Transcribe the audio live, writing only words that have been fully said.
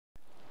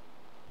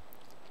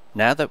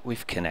Now that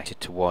we've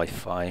connected to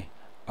Wi-Fi,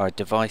 our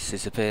device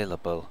is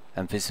available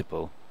and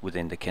visible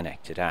within the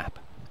Konnected app.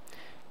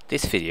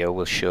 This video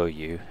will show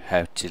you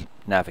how to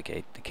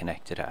navigate the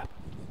Konnected app.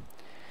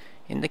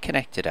 In the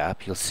Konnected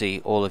app, you'll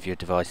see all of your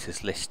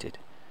devices listed.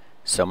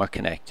 Some are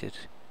connected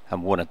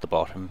and one at the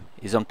bottom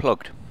is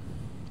unplugged.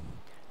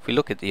 If we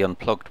look at the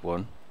unplugged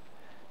one,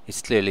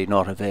 it's clearly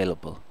not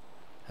available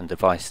and the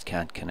device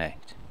can't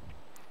connect.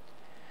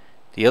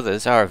 The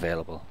others are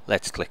available.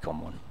 Let's click on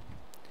one.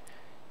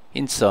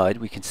 Inside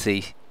we can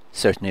see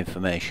certain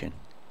information.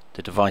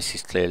 The device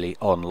is clearly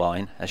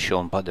online as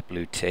shown by the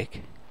blue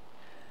tick,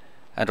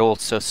 and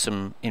also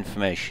some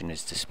information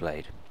is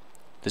displayed.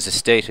 There's a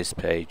status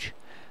page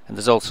and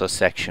there's also a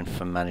section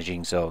for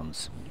managing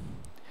zones.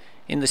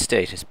 In the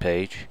status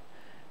page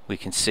we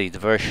can see the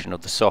version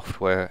of the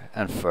software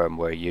and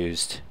firmware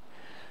used,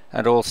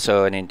 and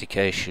also an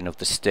indication of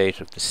the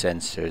state of the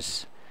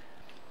sensors,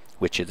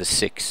 which are the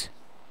 6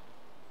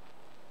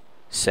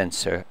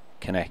 sensor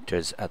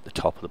connectors at the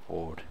top of the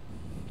board.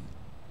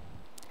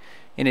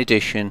 In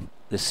addition,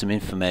 there's some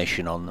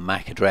information on the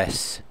MAC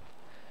address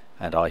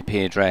and IP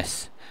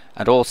address,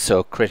 and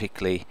also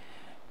critically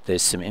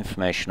there's some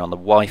information on the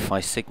Wi-Fi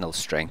signal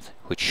strength,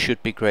 which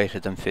should be greater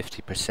than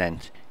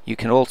 50%. You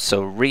can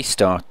also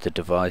restart the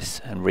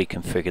device and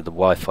reconfigure the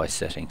Wi-Fi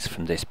settings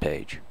from this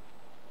page.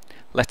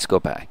 Let's go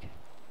back.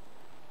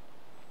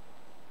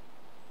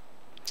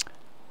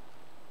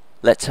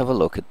 Let's have a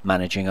look at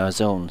managing our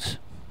zones.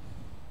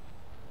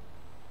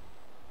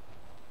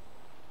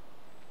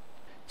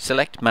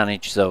 Select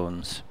Manage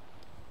Zones.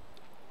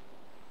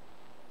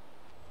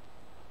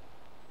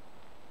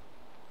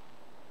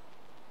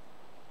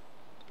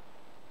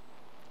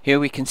 Here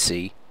we can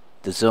see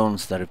the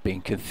zones that have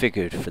been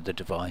configured for the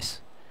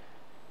device.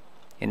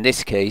 In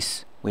this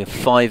case, we have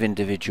 5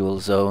 individual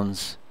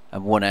zones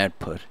and 1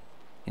 output,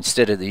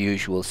 instead of the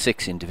usual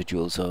 6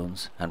 individual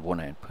zones and 1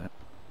 output.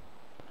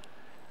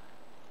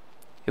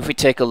 If we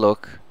take a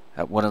look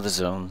at one of the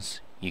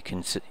zones, you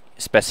can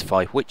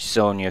specify which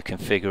zone you're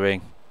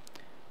configuring,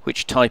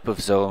 which type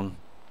of zone,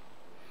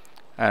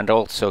 and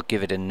also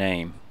give it a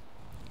name.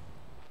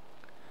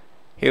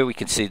 Here we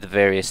can see the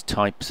various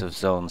types of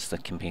zones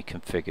that can be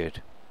configured.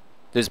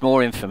 There's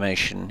more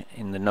information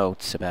in the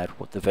notes about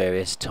what the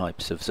various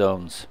types of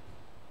zones.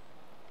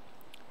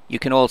 You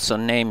can also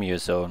name your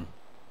zone.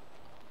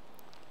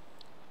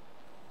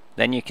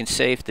 Then you can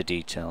save the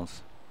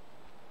details.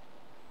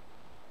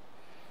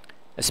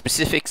 A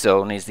specific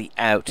zone is the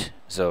out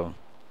zone,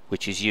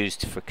 which is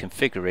used for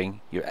configuring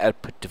your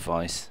output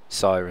device,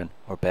 siren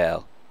or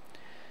bell.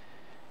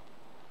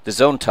 The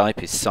zone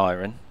type is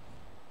siren,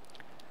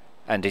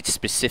 and it's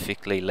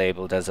specifically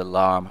labeled as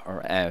alarm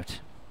or out.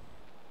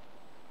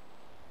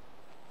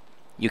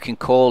 You can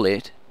call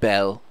it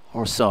bell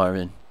or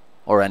siren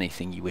or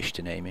anything you wish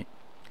to name it.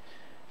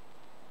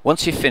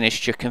 Once you've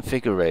finished your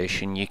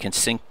configuration, you can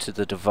sync to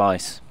the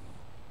device.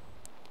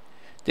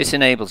 This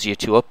enables you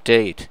to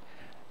update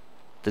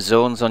the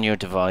zones on your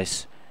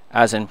device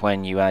as and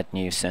when you add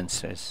new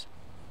sensors.